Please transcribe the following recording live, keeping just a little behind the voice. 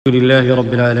الحمد لله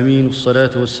رب العالمين، والصلاة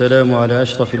والسلام على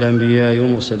أشرف الأنبياء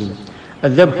والمرسلين.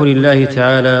 الذبح لله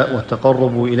تعالى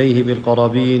والتقرب إليه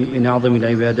بالقرابين من أعظم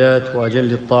العبادات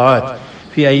وأجل الطاعات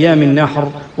في أيام النحر،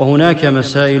 وهناك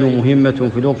مسائل مهمة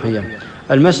في الأضحية.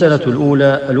 المسألة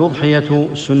الأولى: الأضحية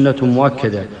سنة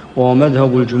مؤكدة، وهو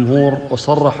مذهب الجمهور،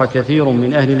 وصرح كثير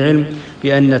من أهل العلم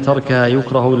بأن تركها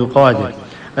يكره للقادر.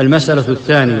 المسألة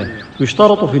الثانية: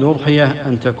 يشترط في الأضحية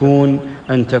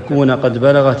أن تكون قد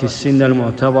بلغت السن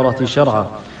المعتبرة شرعا،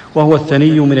 وهو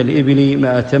الثني من الإبل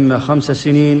ما أتم 5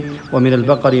 سنين، ومن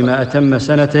البقر ما أتم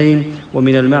 2 سنين،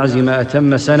 ومن المعز ما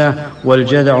أتم 1 سنة،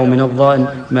 والجذع من الضأن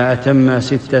ما أتم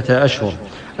 6 أشهر.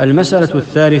 المسألة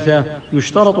الثالثة: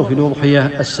 يشترط في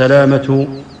الأضحية السلامة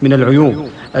من العيوب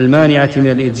المانعة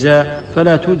من الإجزاء،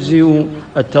 فلا تجزئ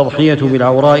التضحية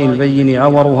بالعوراء البين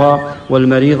عورها،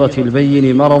 والمريضة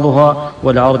البين مرضها،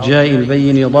 والعرجاء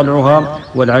البين ضلعها،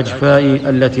 والعجفاء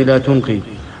التي لا تنقي.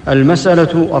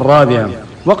 المسألة الرابعة: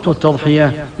 وقت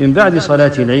التضحية من بعد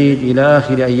صلاة العيد إلى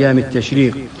آخر أيام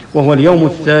التشريق، وهو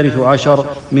اليوم 13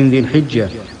 من ذي الحجة،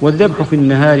 والذبح في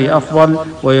النهار أفضل،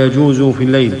 ويجوز في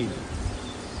الليل.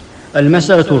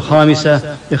 المسألة الخامسة: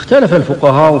 اختلف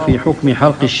الفقهاء في حكم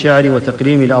حلق الشعر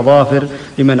وتقليم الأظافر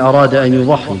لمن أراد أن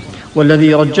يضحي،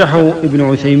 والذي رجحه ابن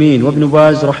عثيمين وابن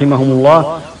باز رحمهم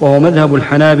الله، وهو مذهب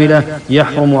الحنابلة،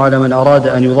 يحرم على من أراد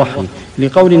أن يضحي،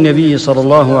 لقول النبي صلى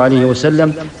الله عليه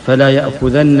وسلم: فلا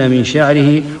يأخذن من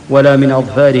شعره ولا من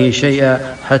أظفاره شيئا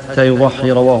حتى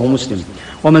يضحي، رواه مسلم.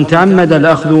 ومن تعمد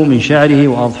الأخذ من شعره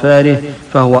وأظفاره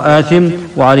فهو آثم،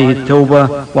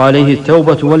 وعليه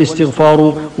التوبة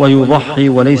والاستغفار، ويضحي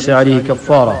وليس عليه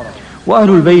كفارة. وأهل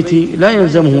البيت لا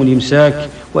يلزمه الإمساك،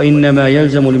 وإنما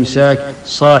يلزم الإمساك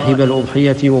صاحب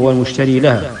الأضحية وهو المشتري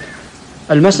لها.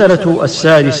 المسألة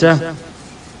السادسة: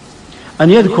 أن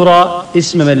يذكر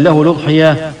اسم من له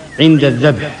الأضحية عند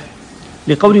الذبح،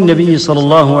 لقول النبي صلى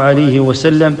الله عليه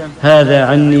وسلم: هذا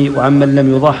عني وعمن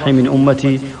لم يضحي من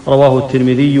أمتي، رواه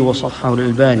الترمذي وصححه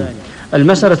الألباني.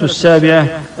 المسألة السابعة: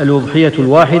 الأضحية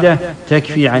الواحدة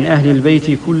تكفي عن أهل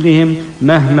البيت كلهم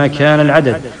مهما كان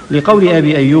العدد، لقول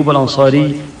أبي أيوب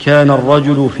الأنصاري: كان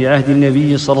الرجل في عهد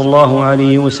النبي صلى الله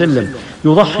عليه وسلم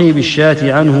يضحي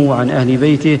بالشاة عنه وعن أهل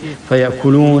بيته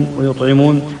فيأكلون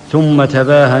ويطعمون، ثم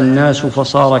تباهى الناس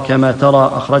فصار كما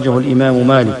ترى، أخرجه الإمام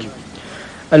مالك.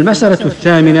 المسألة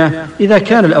الثامنة: إذا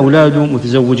كان الأولاد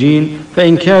متزوجين،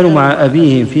 فإن كانوا مع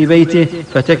أبيهم في بيته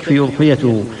فتكفي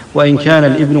أضحيته، وإن كان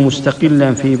الابن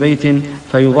مستقلا في بيت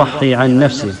فيضحي عن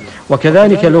نفسه.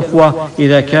 وكذلك الأخوة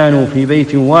إذا كانوا في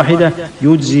بيت واحدة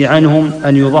يجزي عنهم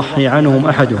أن يضحي عنهم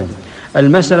أحدهم.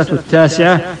 المسألة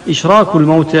التاسعة: إشراك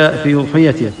الموتى في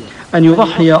أضحيته، أن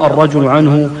يضحي الرجل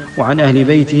عنه وعن أهل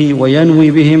بيته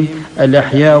وينوي بهم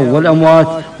الأحياء والأموات،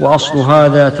 وأصل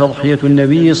هذا تضحية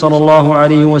النبي صلى الله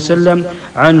عليه وسلم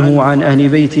عنه وعن أهل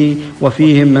بيته،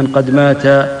 وفيهم من قد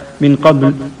مات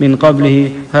من قبله.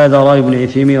 هذا رأي ابن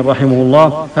عثيمين رحمه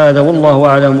الله. هذا والله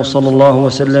أعلم، وصلى الله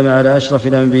وسلم على أشرف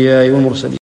الأنبياء والمرسلين.